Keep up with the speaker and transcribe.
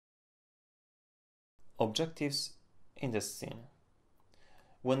Objectives in the scene.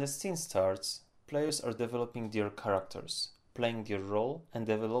 When the scene starts, players are developing their characters, playing their role and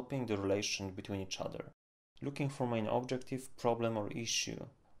developing the relation between each other, looking for main objective, problem or issue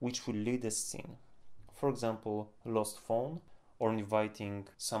which will lead the scene. For example, lost phone, or inviting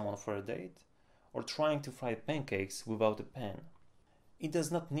someone for a date, or trying to fry pancakes without a pan. It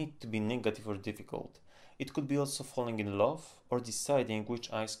does not need to be negative or difficult. It could be also falling in love or deciding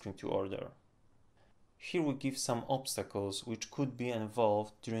which ice cream to order. Here we give some obstacles which could be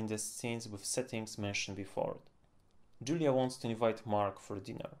involved during the scenes with settings mentioned before. Julia wants to invite Mark for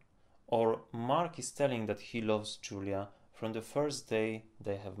dinner, or Mark is telling that he loves Julia from the first day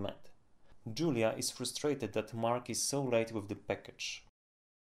they have met. Julia is frustrated that Mark is so late with the package.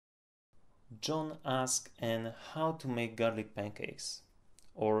 John asks Anne how to make garlic pancakes,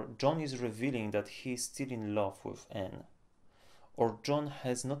 or John is revealing that he is still in love with Anne, or John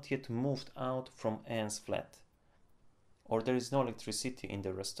has not yet moved out from Anne's flat, or there is no electricity in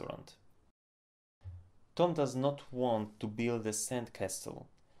the restaurant. Tom does not want to build a sand castle,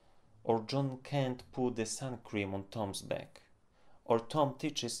 or John can't put the sun cream on Tom's back, or Tom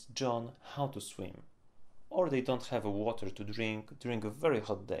teaches John how to swim, or they don't have water to drink during a very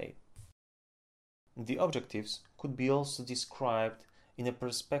hot day. The objectives could be also described in a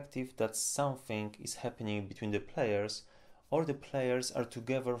perspective that something is happening between the players, or the players are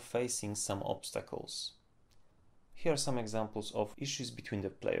together facing some obstacles. Here are some examples of issues between the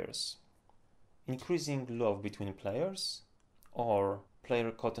players. Increasing love between players, or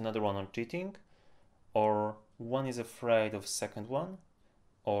player caught another one on cheating, or one is afraid of second one,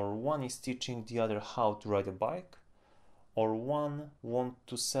 or one is teaching the other how to ride a bike, or one wants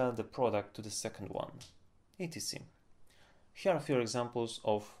to sell the product to the second one, etc. Here are a few examples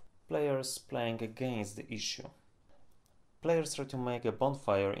of players playing against the issue. Players try to make a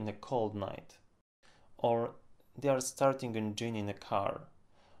bonfire in a cold night, or they are starting an engine in a car,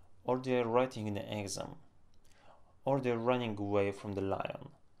 or they are writing in an exam, or they are running away from the lion,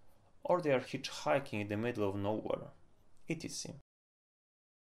 or they are hitchhiking in the middle of nowhere, etc.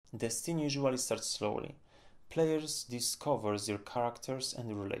 The scene usually starts slowly. Players discover their characters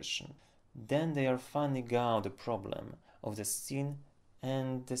and relation. Then they are finding out the problem of the scene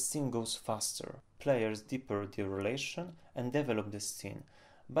and the scene goes faster. Players deepen their relation and develop the scene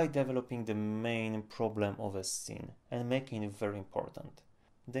by developing the main problem of a scene and making it very important.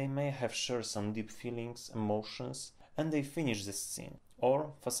 They may have shared some deep feelings, emotions, and they finish the scene,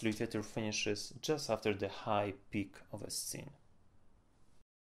 or facilitator finishes just after the high peak of a scene.